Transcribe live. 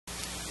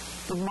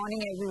Good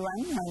morning,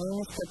 everyone. My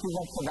name is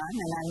Pratibha Pradhan,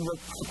 and I'm with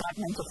the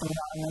Department of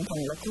Environment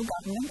and Local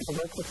Government. I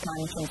work with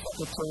Climate Change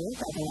Secretariat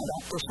as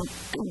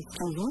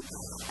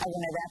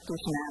an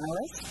adaptation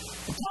analyst.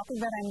 The topic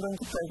that I'm going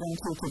to present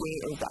to you today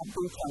is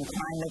updates on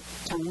climate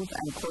tools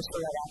and coastal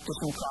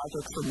adaptation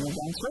projects in New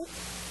Brunswick.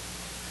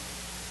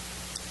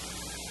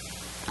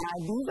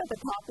 These are the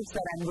topics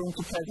that I'm going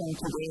to present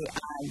today.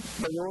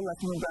 The role of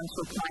New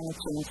Brunswick Climate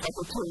Change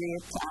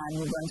Secretariat,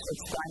 New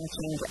Brunswick's Climate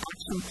Change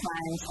Action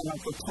Plan, some of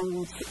the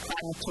climate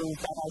tools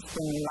that has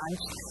been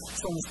launched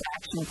since the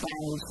action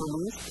plan was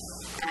released,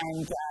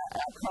 and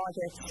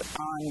projects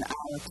on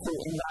through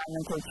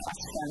Environmental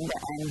Trust Fund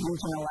and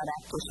Regional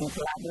Adaptation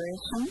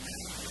Collaboration.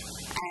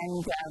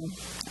 And some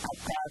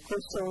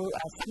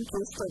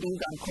case studies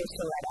on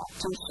coastal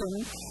adaptation,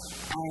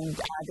 and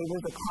there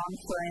was a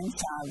conference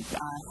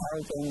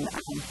held in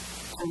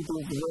 2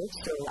 days ago,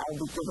 so I'll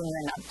be giving you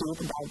an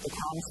update about the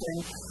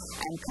conference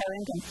and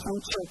current and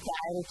future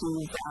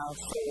priorities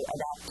for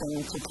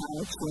adapting to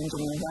climate change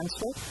in New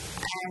Brunswick.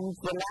 And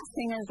the last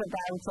thing is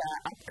about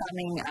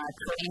upcoming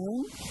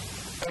training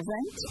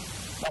event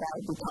that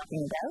I'll be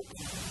talking about.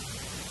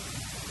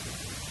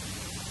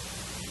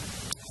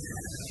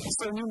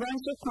 So New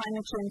Brunswick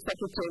Climate Change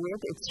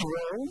Secretariat, its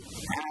role,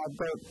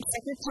 the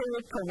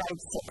Secretariat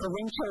provides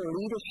provincial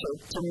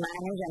leadership to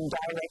manage and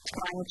direct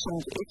climate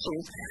change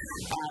issues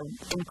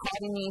in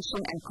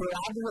coordination and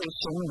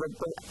collaboration with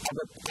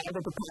the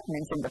other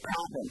departments in the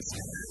province.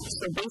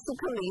 So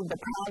basically, the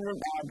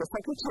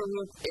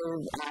Secretariat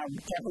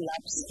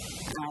develops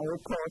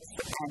reports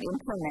and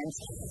implements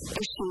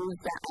issues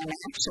and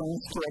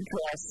actions to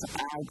address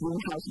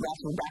greenhouse gas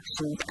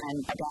reductions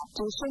and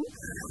adaptation.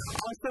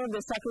 Also,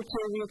 the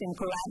Secretariat, in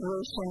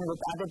collaboration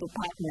with other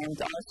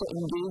departments, also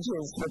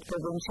engages with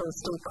provincial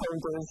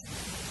stakeholders,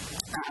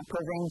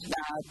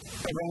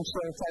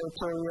 provincial,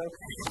 territorial,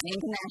 and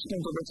international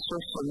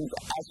jurisdictions,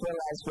 as well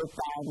as with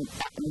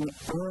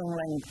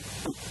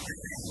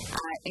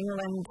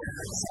England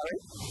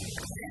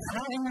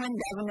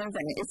governors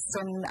and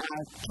Eastern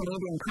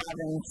Canadian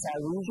province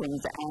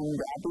regions, and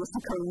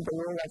basically the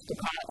role of the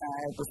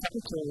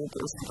Secretariat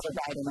is to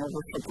provide an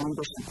oversight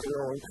leadership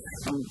role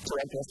to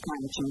address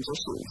climate change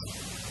issues.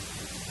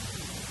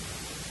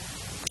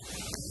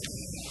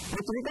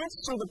 With regards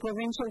to the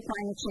Provincial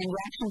Climate Change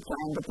Action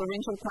Plan, the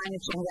Provincial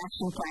Climate Change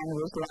Action Plan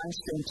was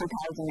launched in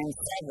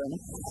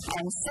 2007,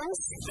 and since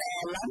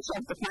the launch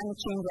of the Climate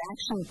Change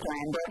Action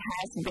Plan, there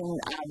has been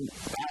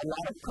a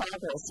lot of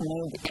progress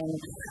made in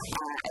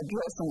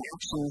addressing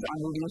actions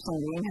on reducing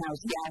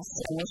greenhouse gas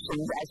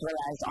emissions as well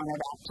as on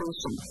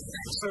adaptation.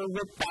 So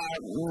the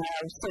plan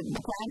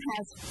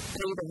has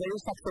played a very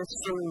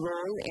successful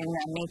role in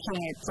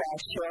making it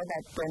sure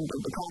that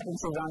the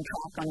province is on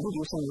track on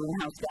reducing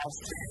greenhouse gas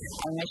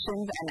emissions,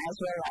 and as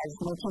well as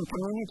making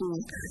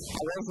communities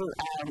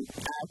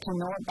to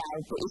know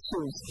about the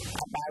issues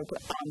about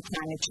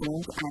climate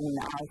change, and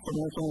also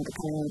making the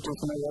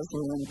communities more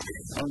resilient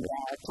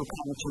to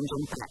climate change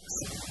impacts.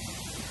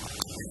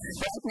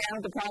 Right now,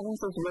 the province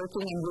is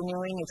working in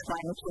renewing its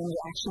Climate Change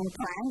Action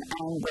Plan,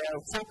 and the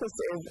focus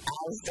is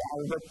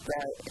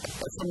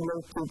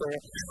similar to the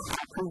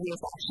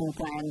previous action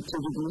plan to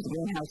reduce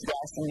greenhouse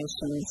gas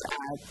emissions,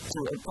 to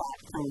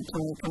adapt to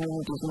make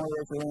communities more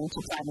resilient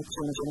to climate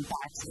change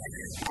impacts,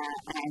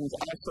 and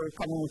also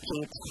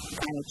communicate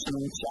climate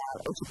change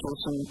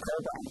education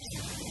programs.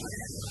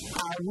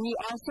 We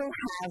also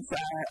have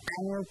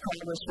annual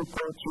progress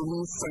reports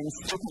released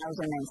since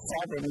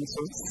 2007.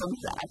 So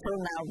until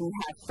now, we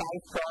have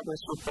 5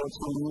 progress reports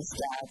released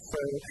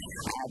for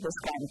this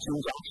Climate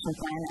Change Action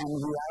Plan, and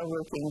we are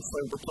working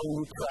for the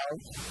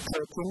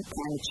 2012-13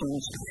 Climate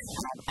Change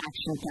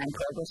Action Plan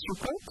progress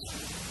report.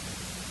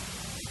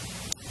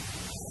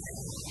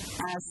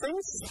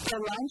 Since the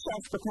launch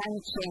of the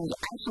Climate Change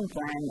Action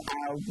Plan,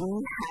 we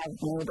have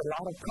made a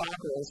lot of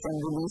progress in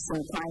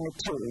releasing climate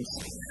tools.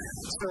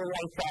 So,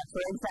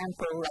 for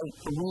example,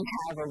 we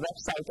have a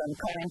website on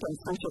current and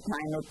future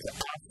climate of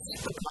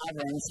the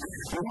province.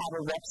 We have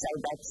a website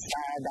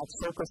that's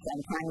focused on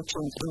climate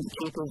change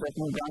indicators of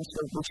New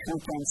Brunswick, which we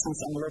can see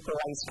some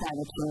localized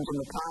climate change in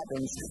the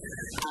province.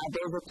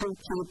 There's a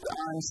toolkit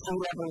on sea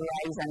level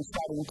rise and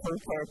flooding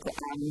toolkit.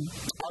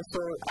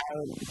 Also,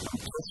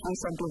 just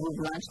recently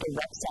we've launched a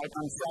website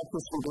on flood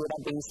history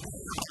database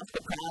of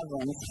the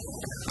province.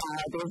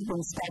 There's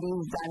been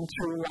studies done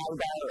through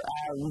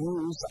LIDAR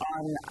views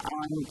on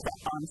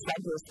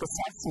flood risk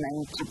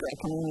assessment to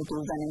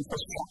communities and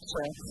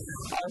infrastructure.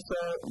 Also,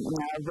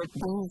 with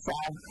these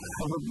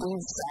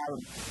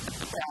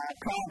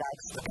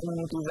products, the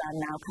communities are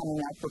now coming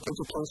up with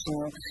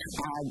educational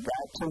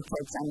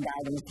toolkits and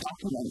guidance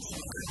documents.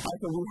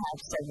 Also, we have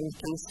several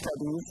case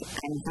studies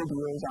and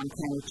videos on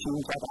climate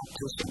change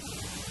adaptation.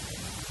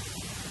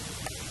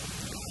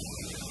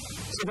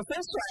 So the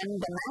first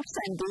one, the maps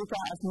and data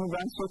of New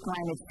Brunswick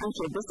Climate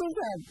Future. This is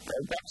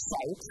a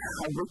website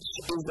which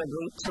is a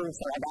great tool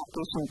for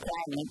adaptation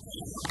planning.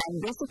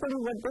 And basically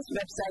what this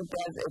website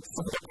does, it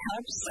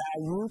helps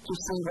you to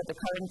see what the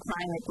current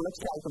climate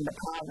looks like in the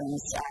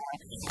province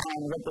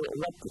and what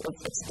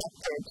is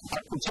expected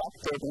or projected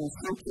predicted in the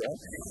future.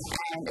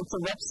 And it's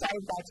a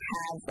website that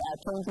has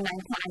 29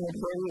 climate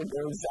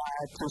variables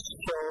to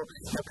show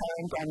the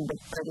current and the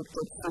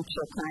predicted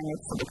future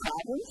climate for the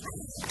province.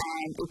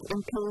 And it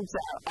includes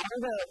all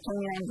the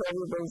 29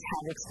 variables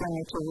have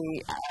explanatory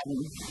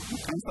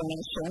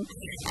information.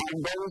 And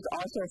there is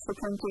also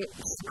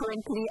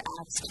frequently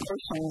asked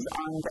questions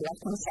on the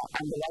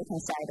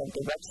right-hand side of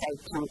the website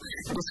to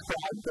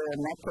describe the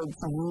methods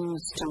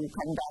used to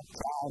conduct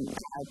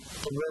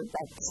the work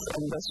that's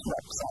in this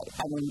website.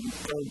 I mean,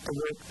 the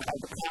work,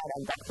 the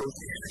product that was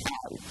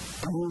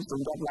used in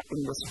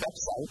developing this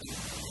website.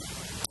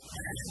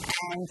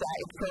 And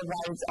it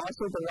provides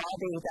also the raw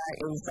data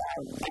is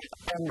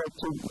funded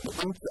to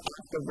each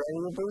of the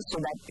variables so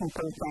that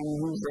people can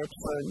use it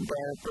for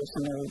their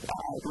personal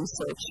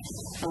research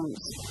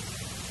use.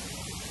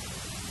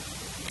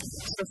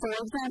 So, for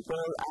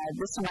example,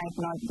 this might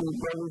not be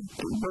very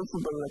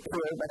visible or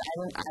clear, but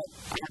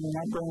I'm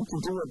not going to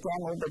do a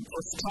demo, but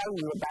just tell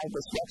you about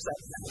this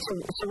website.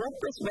 So what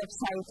this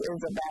website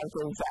is about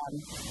is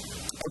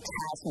it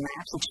has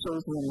maps. It shows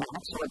you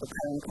maps what the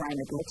current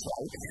climate looks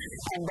like.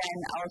 And then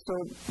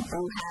also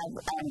we have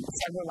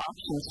several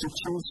options to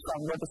choose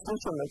from what the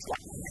future looks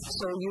like.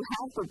 So you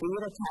have the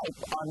data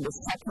type on the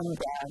second,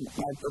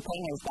 the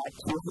thing is that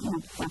you can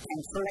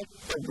select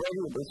the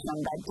variables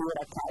from that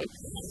data type,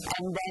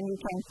 and then you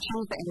can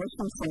choose the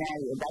emission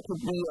scenario. That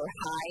would be your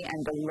high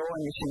and the low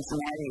emission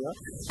scenario.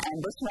 And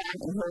this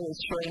one here is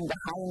showing the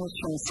high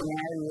emission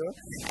scenario,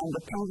 and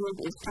the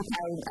period is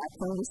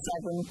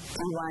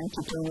 2021 to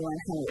 2100.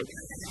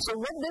 So how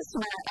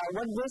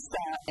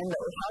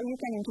you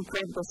can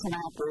interpret this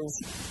map is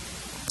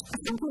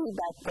simply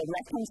that the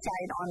left-hand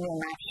side on your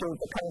map shows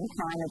the current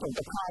climate of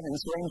the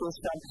province ranges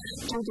from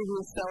 2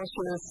 degrees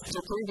Celsius to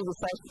 3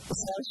 degrees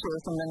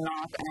Celsius in the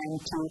north and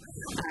to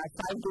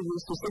 5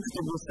 degrees to 6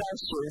 degrees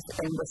Celsius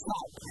in the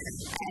south.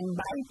 And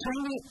by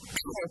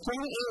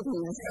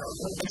 2080,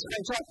 it's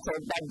projected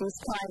that this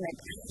climate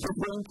is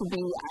going to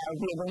be, we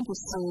are going to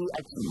see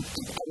a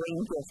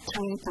range of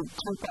 3 to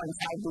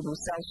 2.5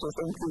 degrees Celsius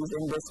increase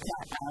in this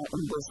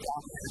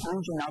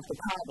region of the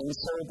province.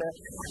 So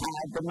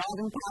the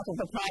northern part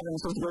of the province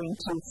is going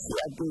to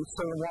be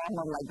so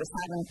warmer like the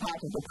southern part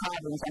of the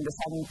province, and the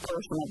southern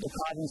portion of the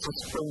province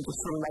is going to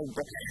feel like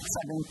the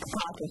southern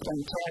part of the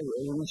Ontario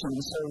region.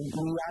 So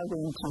we are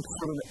going to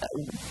feel that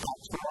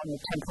warmer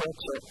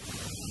temperature.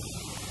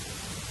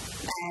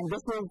 And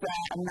this is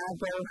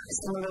another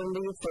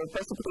similarly for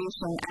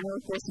precipitation.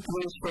 Annual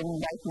precipitation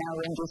right now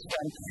ranges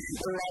from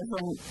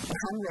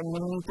 1,100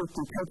 millimeters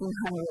to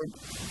 1,300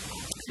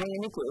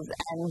 millimeters,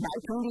 and by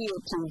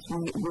 2080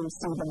 we will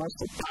see the most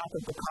part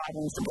of the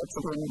province gets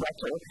getting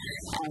wetter,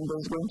 and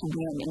there's going to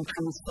be an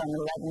increase from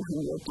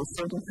 1,100 to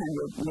 1,300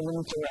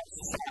 millimeters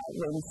of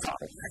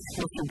rainfall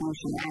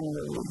distribution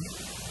annually.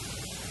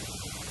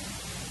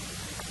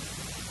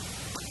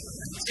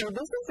 So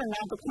this is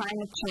another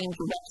climate change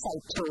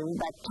website too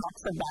that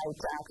talks about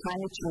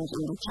climate change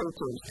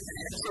indicators.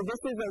 So this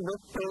is a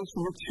web page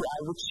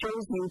which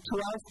shows you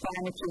 12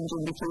 climate change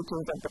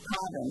indicators of the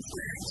province.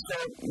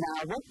 So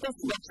now what this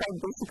website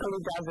basically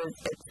does is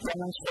it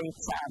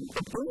demonstrates, it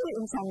gives you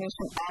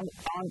information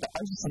on the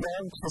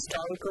observed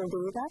historical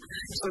data.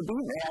 So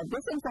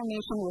this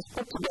information was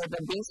put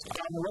together based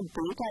on what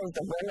data is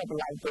available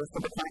out there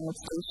for the climate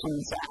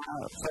stations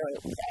for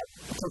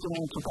taking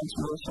into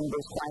consideration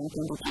those climate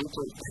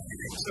indicators.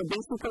 So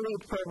basically,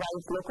 it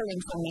provides local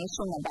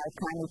information about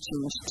climate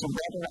change to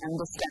better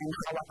understand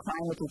how our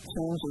climate is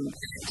changing.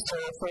 So,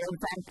 for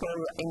example,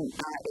 in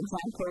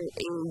example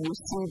A, you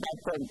see that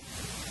the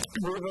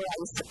river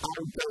ice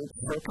outbreak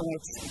for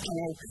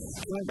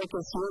Kennebec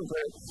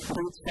River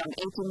dates from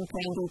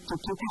 1820 to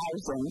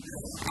 2000,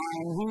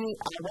 and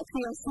what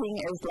we are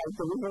seeing is like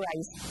the river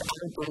ice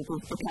outbreak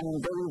is becoming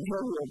very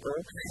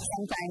variable.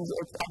 Sometimes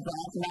it's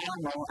above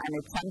normal, and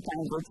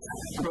sometimes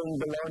it's going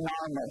below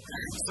normal.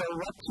 So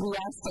what we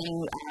are seeing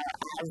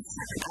as a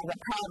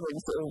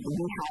province is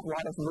we have a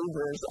lot of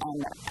rivers, and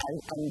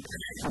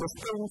the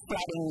spring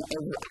flooding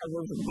is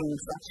always being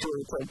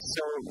fluctuated.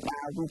 So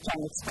we can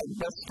expect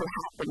this to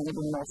happen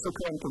even more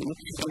frequently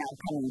in our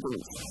coming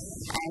days.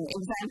 And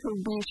example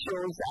B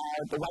shows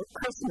the White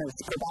Christmas,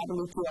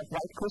 probability of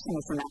White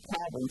Christmas in our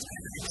province.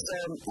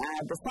 So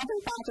the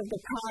southern part of the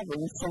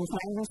province, since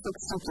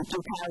 1960 to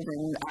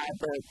 2000,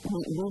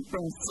 we've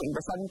been seeing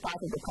the southern part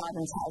of the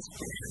province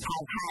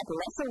have had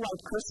lesser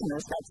White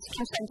Christmas. That's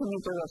 2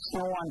 centimeters of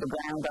snow on the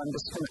ground on the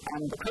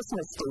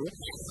Christmas day,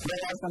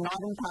 whereas the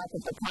northern part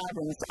of the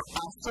province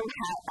are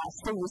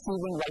still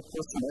receiving White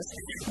Christmas,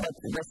 but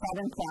the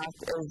southern part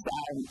is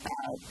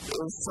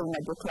seeing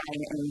a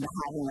decline in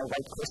having a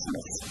White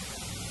Christmas.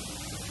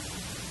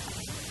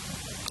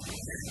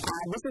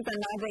 This is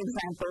another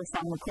example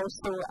from a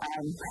coastal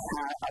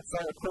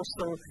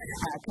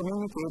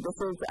community. This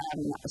is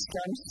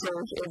storm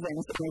surge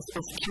events in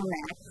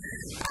QNAP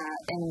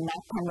in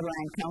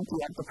Northumberland County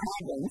of the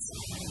province.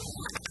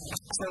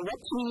 So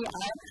what we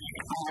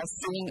are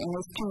seeing in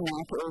this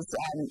COINAT is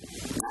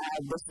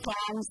the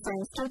storm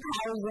since 2000,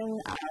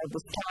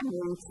 the storm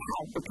routes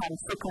have become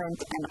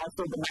frequent, and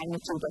also the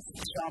magnitude of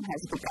the storm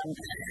has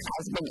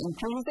been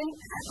increasing.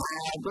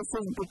 This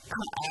is because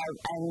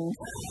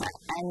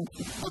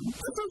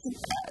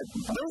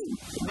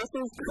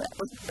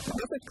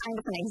this is kind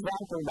of an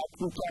example that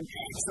we can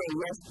say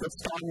yes, the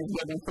storm is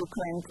getting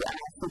frequent,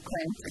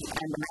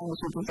 and the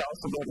magnitude is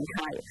also getting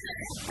higher.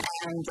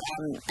 And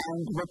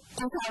with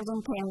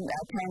 2010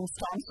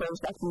 storm surge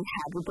that we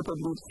had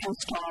repeatedly, few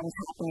storms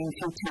happening a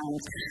few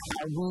times,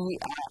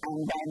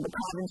 and then the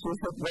province was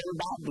hit very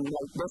badly,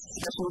 like this,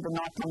 especially the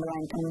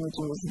Northumberland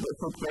community was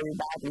hit very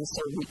badly,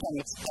 so we can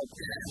expect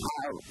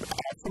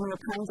similar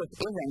kinds of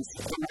events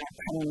in the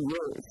upcoming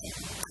years.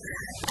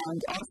 And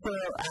also,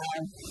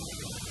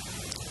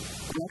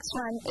 next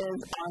one is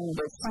on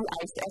the sea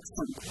ice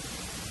extent.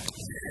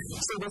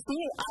 So the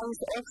sea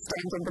ice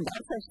extent in the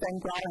Gulf of St.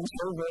 Lawrence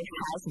River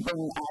has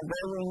been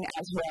varying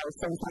as well.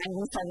 Since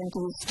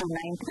 1970s to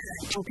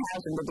 2000,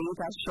 the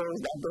data shows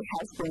that there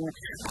has been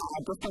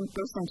a different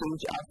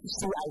percentage of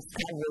sea ice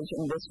coverage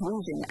in this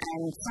region.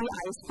 And sea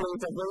ice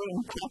plays a very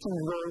important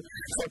role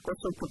for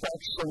coastal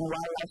protection,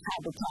 wildlife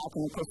habitat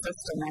and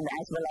ecosystem, and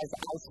as well as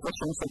ice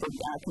fishing for the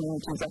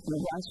communities of New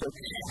Brunswick.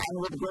 And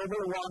with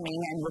global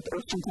warming and with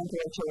ocean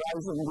temperature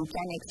rising, we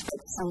can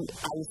expect sea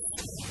ice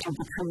to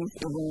decrease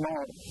even more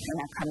in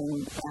upcoming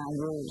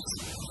years.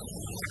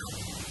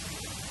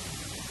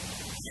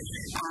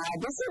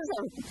 This is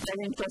a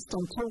very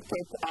interesting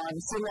toolkit on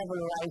sea level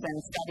rise and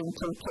studying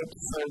toolkit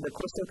for the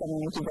coastal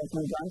communities of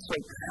New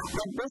Brunswick.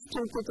 What this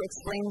toolkit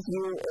explains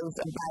you is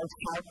about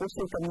how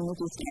coastal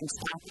communities can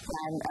start to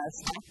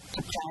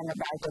plan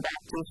about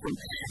adaptation,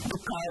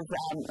 because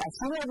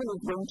sea level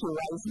is going to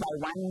rise by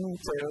 1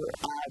 meter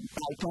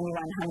by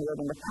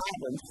 2100 in the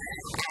province,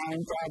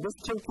 and this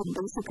toolkit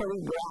basically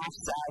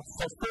graphs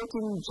for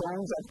 14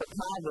 zones of the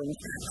province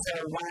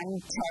for 1,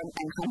 10,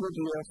 and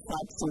 100-year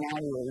flood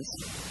scenarios.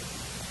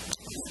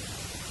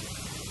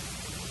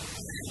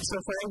 So,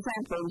 for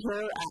example,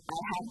 here I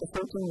have the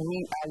 14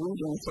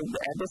 regions. So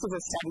this is a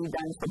study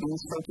done for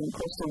these 14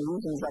 coastal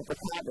regions of the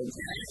province.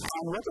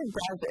 And what it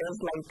does is,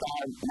 like,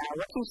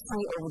 what you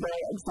see over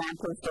there,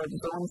 example for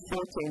Zone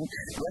 14,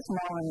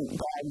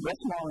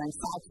 Westmoreland,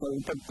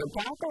 Southfield. The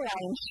darker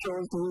line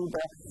shows you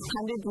the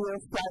 100-year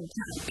flood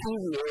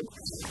period,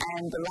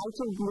 and the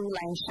lighter blue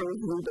line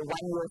shows you the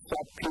 1-year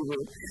flood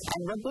period.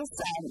 And what this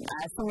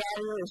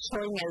scenario is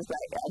showing is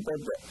like the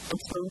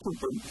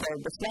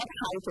flood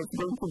height is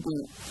going to be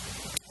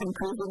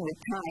increasing with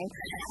time,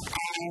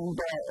 and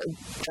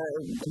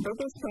the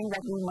biggest thing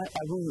that we want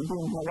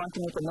to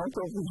make a note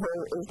of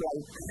here is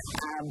like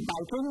by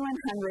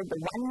 2100, the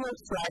 1-year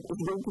flood is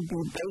going to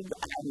be big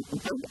as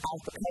the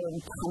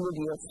current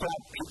 100-year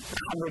flood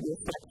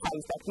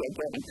size that we are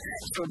getting.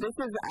 So this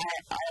is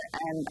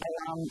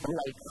around,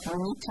 like, we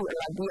need to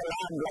be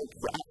alarmed, like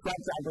our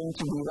floods are going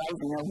to be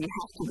rising, and we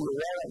have to be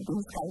aware of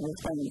these kinds of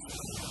things.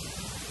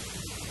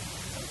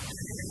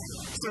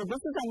 So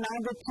this is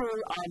another tool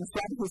on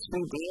flood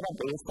history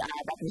database that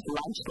was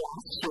launched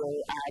last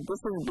year. This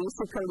is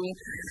basically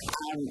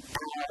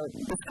a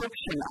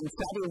description on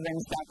flood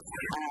events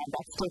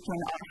that's taken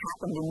or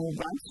happened in New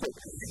Brunswick.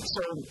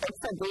 So it's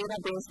a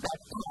database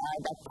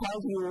that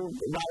tells you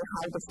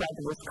how the flood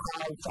was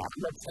caused,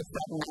 what's the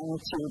flood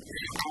magnitude,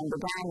 and the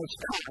damage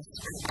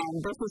caused. And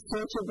this is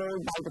searchable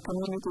by the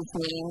community's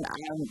name.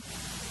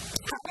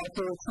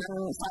 Also,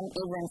 some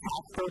events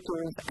have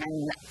photos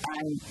and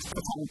some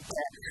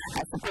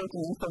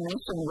supporting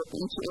information with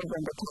each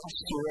event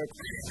attached to it.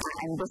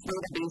 And this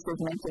database is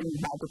maintained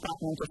by the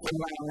Department of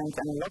Environment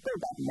and Local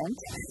Government.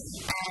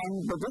 And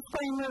the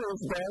disclaimer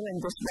is there in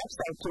this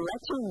website to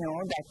let you know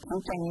that you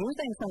can use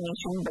the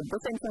information, but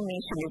this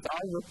information is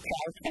all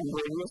withheld from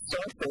various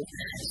sources.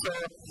 So,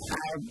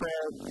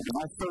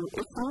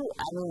 if you,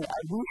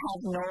 we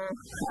have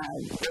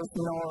there's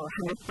no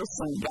 100%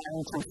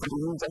 guarantee for the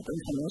use of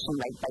information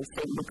like by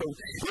saying, because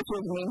it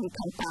was mainly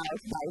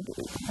compiled by the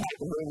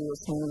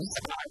various news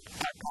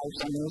archives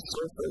and news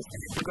sources,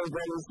 because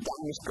there is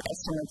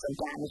estimates of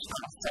damage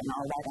costs and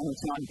all that, and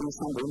it's not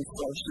based on the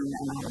inflation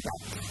and all of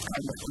that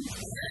kind of thing.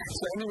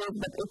 So anyways,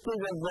 but it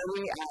is a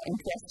very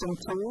interesting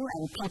tool,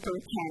 and people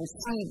can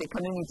see the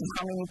communities,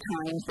 how many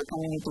times the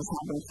communities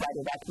have been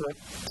flooded at work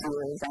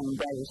tours, and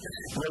there's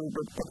very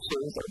good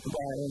pictures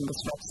there in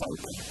this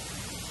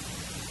website.